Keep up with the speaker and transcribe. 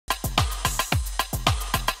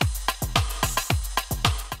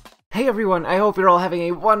Hey everyone, I hope you're all having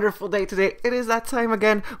a wonderful day today. It is that time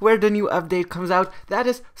again where the new update comes out. That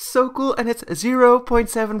is so cool, and it's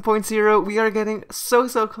 0.7.0. We are getting so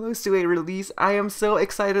close to a release. I am so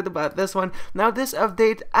excited about this one. Now this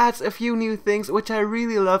update adds a few new things which I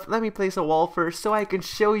really love. Let me place a wall first so I can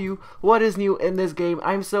show you what is new in this game.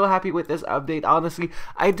 I'm so happy with this update, honestly.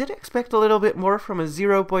 I did expect a little bit more from a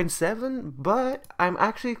 0.7, but I'm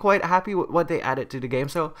actually quite happy with what they added to the game.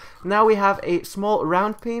 So now we have a small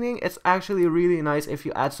round painting. It's actually really nice if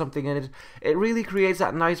you add something in it. It really creates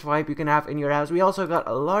that nice vibe you can have in your house. We also got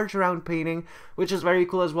a large round painting, which is very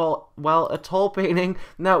cool as well. Well, a tall painting.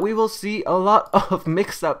 Now we will see a lot of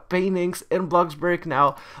mixed up paintings in BLOXBURG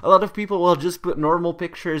now. A lot of people will just put normal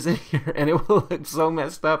pictures in here and it will look so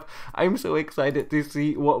messed up. I'm so excited to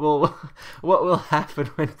see what will happen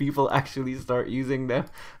when people actually start using them.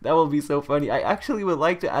 That will be so funny. I actually would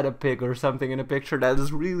like to add a pig or something in a picture that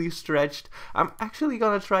is really stretched. I'm actually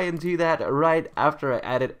gonna try and do that right after I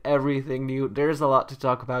added everything new. There's a lot to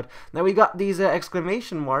talk about. Now we got these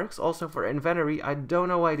exclamation marks also for inventory. I don't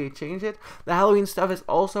know why they changed it. The Halloween stuff is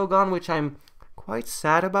also gone, which I'm quite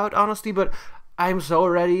sad about, honestly, but I'm so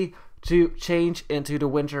ready to change into the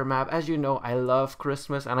winter map. As you know, I love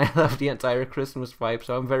Christmas and I love the entire Christmas vibe,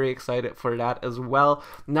 so I'm very excited for that as well.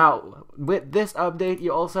 Now with this update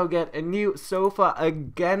you also get a new sofa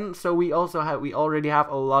again, so we already have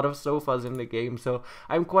a lot of sofas in the game, so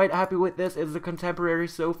I'm quite happy with this. It's a contemporary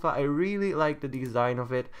sofa. I really like the design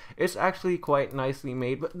of it. It's actually quite nicely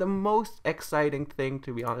made, but the most exciting thing,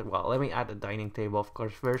 to be honest, well, let me add a dining table of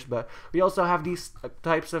course first, but we also have these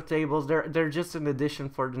types of tables. They're just an addition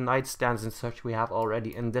for the night stands and such we have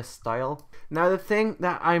already in this style. Now the thing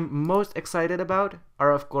that I'm most excited about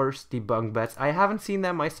are of course the bunk beds. I haven't seen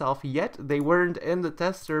them myself yet. They weren't in the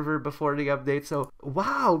test server before the update, so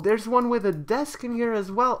wow, there's one with a desk in here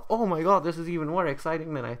as well. Oh my god, this is even more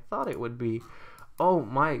exciting than I thought it would be. Oh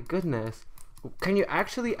my goodness. Can you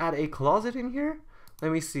actually add a closet in here?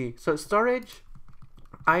 Let me see. So storage,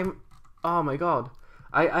 oh my god,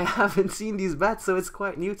 I haven't seen these beds, so it's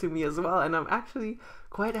quite new to me as well, and I'm actually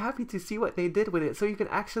quite happy to see what they did with it. So you can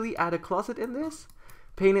actually add a closet in this,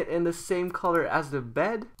 paint it in the same color as the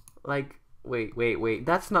bed. Like, wait,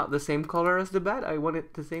 that's not the same color as the bed. I want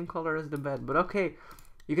it the same color as the bed, but okay.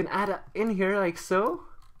 You can add it in here like so.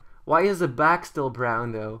 Why is the back still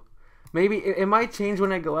brown though? Maybe it might change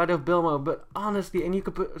when I go out of build mode, but honestly, and you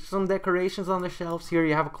could put some decorations on the shelves here.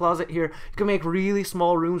 You have a closet here. You can make really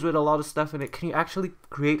small rooms with a lot of stuff in it. Can you actually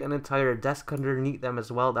create an entire desk underneath them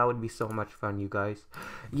as well? That would be so much fun, you guys.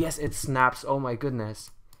 Yes, it snaps. Oh my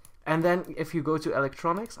goodness. And then if you go to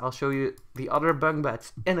electronics, I'll show you the other bunk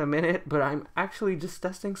beds in a minute, but I'm actually just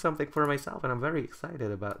testing something for myself and I'm very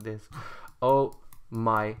excited about this. Oh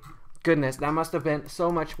my goodness, that must have been so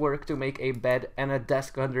much work to make a bed and a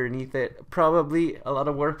desk underneath it. Probably a lot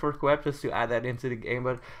of work for Queb just to add that into the game,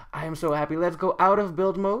 but I am so happy. Let's go out of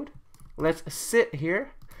build mode. Let's sit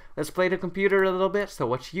here. Let's play the computer a little bit. So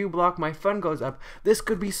watch you block, my fun goes up. This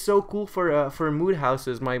could be so cool for mood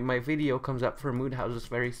houses. My video comes up for mood houses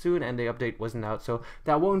very soon, and the update wasn't out, so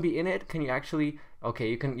that won't be in it. Can you actually? Okay,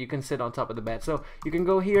 you can sit on top of the bed. So you can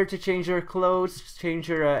go here to change your clothes, change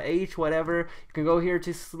your age, whatever. You can go here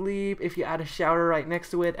to sleep. If you add a shower right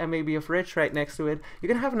next to it and maybe a fridge right next to it, you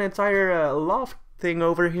can have an entire loft thing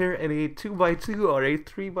over here in a 2x2 or a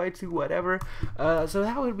 3x2, whatever. So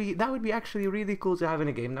that would be actually really cool to have in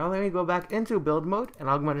a game. Now let me go back into build mode and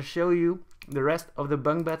I'm going to show you the rest of the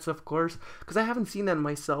bunk beds, of course, because I haven't seen them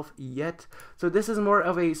myself yet. So this is more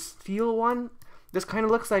of a steel one. This kind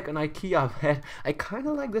of looks like an IKEA bed. I kind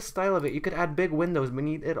of like this style of it. You could add big windows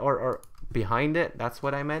beneath it or behind it. That's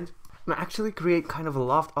what I meant. And actually create kind of a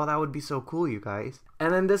loft. Oh, that would be so cool, you guys.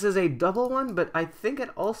 And then this is a double one, but I think it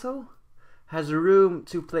also has room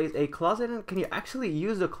to place a closet in. Can you actually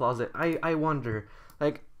use the closet? I wonder.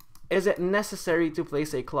 Like, is it necessary to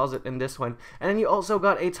place a closet in this one? And then you also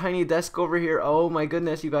got a tiny desk over here. Oh my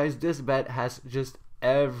goodness, you guys, this bed has just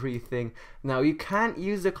everything. Now you can't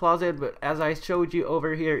use the closet, but as I showed you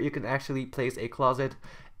over here, you can actually place a closet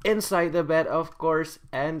inside the bed, of course,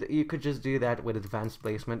 and you could just do that with advanced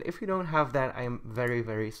placement. If you don't have that, I am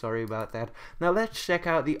very sorry about that. Now let's check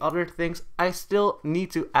out the other things. I still need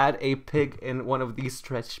to add a pig in one of these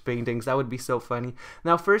stretch paintings. That would be so funny.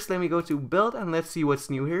 Now first let me go to build and let's see what's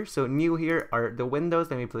new here. So new here are the windows.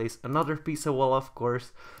 Let me place another piece of wall, of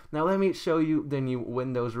course. Now let me show you the new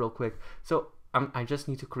windows real quick. So I just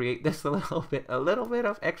need to create this a little bit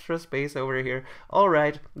of extra space over here.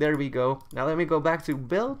 Alright, there we go. Now let me go back to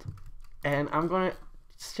build and I'm gonna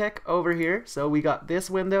check over here. So we got this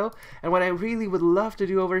window, and what I really would love to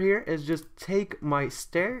do over here is just take my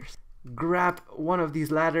stairs grab one of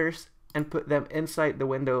these ladders and put them inside the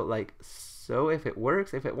window like so. If it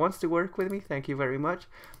works, if it wants to work with me, thank you very much.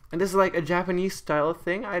 And this is like a Japanese style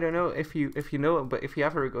thing. I don't know if you know, but if you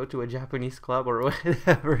ever go to a Japanese club or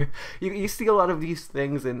whatever, you see a lot of these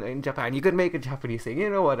things in Japan. You could make a Japanese thing. You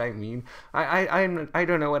know what I mean? I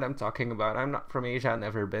don't know what I'm talking about. I'm not from Asia. I've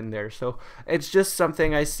never been there, so it's just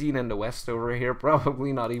something I seen in the West over here.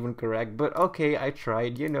 Probably not even correct, but okay, I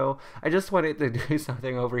tried. You know, I just wanted to do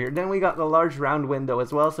something over here. Then we got the large round window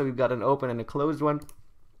as well. So we've got an open and a closed one.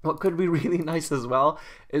 What could be really nice as well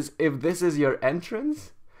is if this is your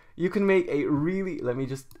entrance. You can make a really, let me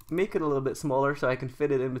just make it a little bit smaller so I can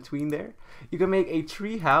fit it in between there. You can make a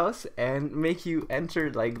tree house and make you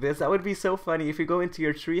enter like this. That would be so funny if you go into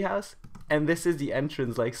your tree house and this is the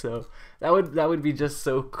entrance like so. That would be just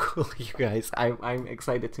so cool, you guys. I'm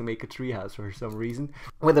excited to make a tree house for some reason.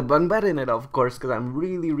 With a bunk bed in it, of course, because I'm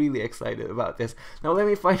really excited about this. Now let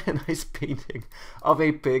me find a nice painting of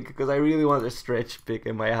a pig because I really want a stretch pig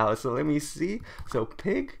in my house. So let me see. So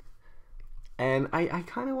pig. And I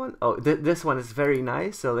kind of want, oh, this one is very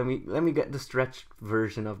nice. So let me get the stretch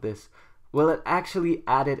version of this. Will it actually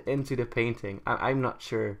add it into the painting? I'm not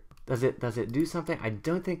sure. Does it do something? I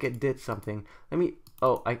don't think it did something.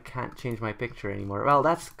 Oh, I can't change my picture anymore. Well,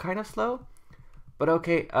 that's kind of slow. But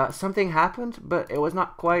okay, something happened, but it was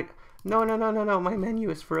not quite. No, my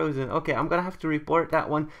menu is frozen. Okay, I'm gonna have to report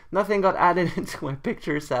that one. Nothing got added into my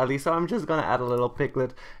picture, sadly, so I'm just gonna add a little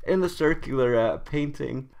piglet in the circular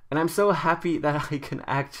painting. And I'm so happy that I can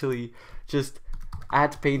actually just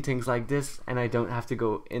add paintings like this and I don't have to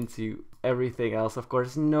go into everything else. Of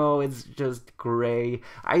course, no, it's just gray.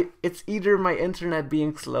 It's either my internet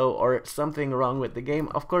being slow or something wrong with the game.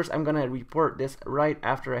 Of course, I'm gonna report this right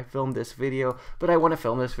after I film this video, but I want to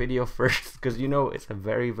film this video first because you know it's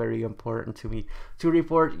very important to me to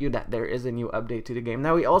report you that there is a new update to the game.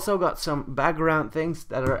 Now we also got some background things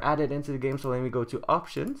that are added into the game, so let me go to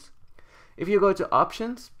options. If you go to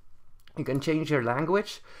options, you can change your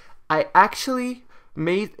language. I actually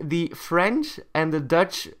made the French and the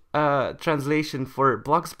Dutch translation for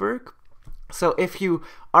BLOXBURG. So if you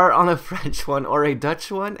are on a French one or a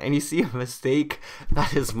Dutch one and you see a mistake,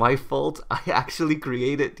 that is my fault. I actually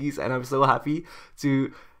created these and I'm so happy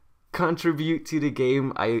to contribute to the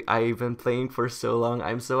game I've been playing for so long.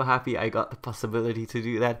 I'm so happy I got the possibility to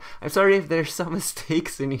do that. I'm sorry if there's some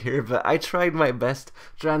mistakes in here, but I tried my best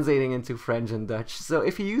translating into French and Dutch. So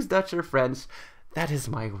if you use Dutch or French, that is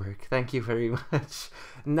my work. Thank you very much.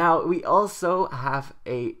 Now we also have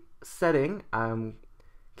a setting.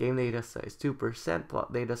 Game data size 2%,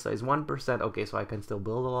 plot data size 1%. Okay, so I can still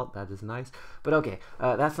build a lot. That is nice. But okay,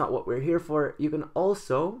 that's not what we're here for. You can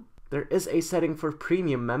also, there is a setting for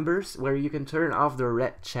premium members where you can turn off the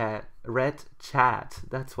red chat.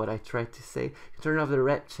 That's what I tried to say. You turn off the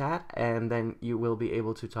red chat and then you will be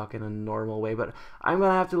able to talk in a normal way. But I'm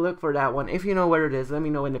gonna have to look for that one. If you know where it is, let me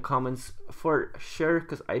know in the comments for sure,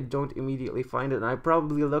 because I don't immediately find it. And I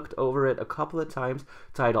probably looked over it a couple of times.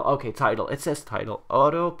 Title. Okay, title. It says title.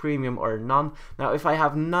 Auto, premium, or none. Now if I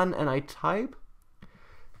have none and I type,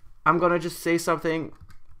 I'm gonna just say something.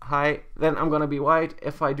 Hi, then I'm gonna be white.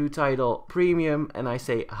 If I do title premium and I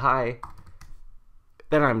say hi,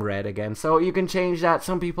 then I'm red again. So you can change that.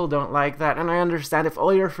 Some people don't like that, and I understand. If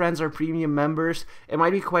all your friends are premium members, it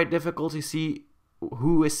might be quite difficult to see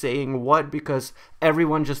who is saying what because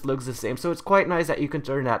everyone just looks the same. So it's quite nice that you can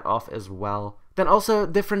turn that off as well. Then also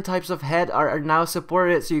different types of head are now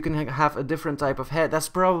supported, so you can have a different type of head. That's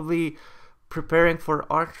probably preparing for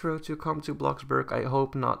Arthro to come to BLOXBURG. I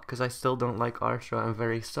hope not, because I still don't like Arthro. I'm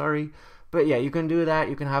very sorry. But yeah, you can do that.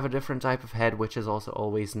 You can have a different type of head, which is also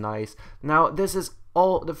always nice. Now, this is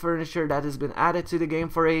all the furniture that has been added to the game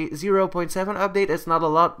for a 0.7 update. It's not a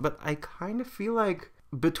lot, but I kind of feel like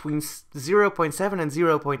between 0.7 and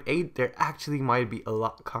 0.8, there actually might be a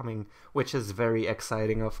lot coming, which is very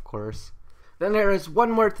exciting, of course. Then there is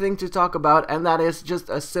one more thing to talk about, and that is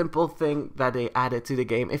just a simple thing that they added to the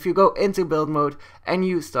game. If you go into build mode and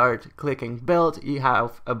you start clicking build, you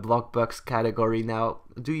have a BLOXBURG category now.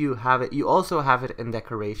 Do you have it? You also have it in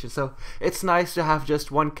decoration. So it's nice to have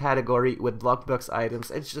just one category with BLOXBURG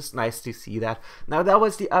items. It's just nice to see that. Now that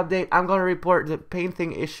was the update. I'm gonna report the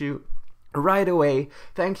painting issue right away.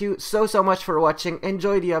 Thank you so much for watching.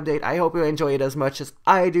 Enjoy the update. I hope you enjoy it as much as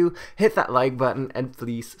I do. Hit that like button and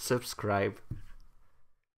please subscribe.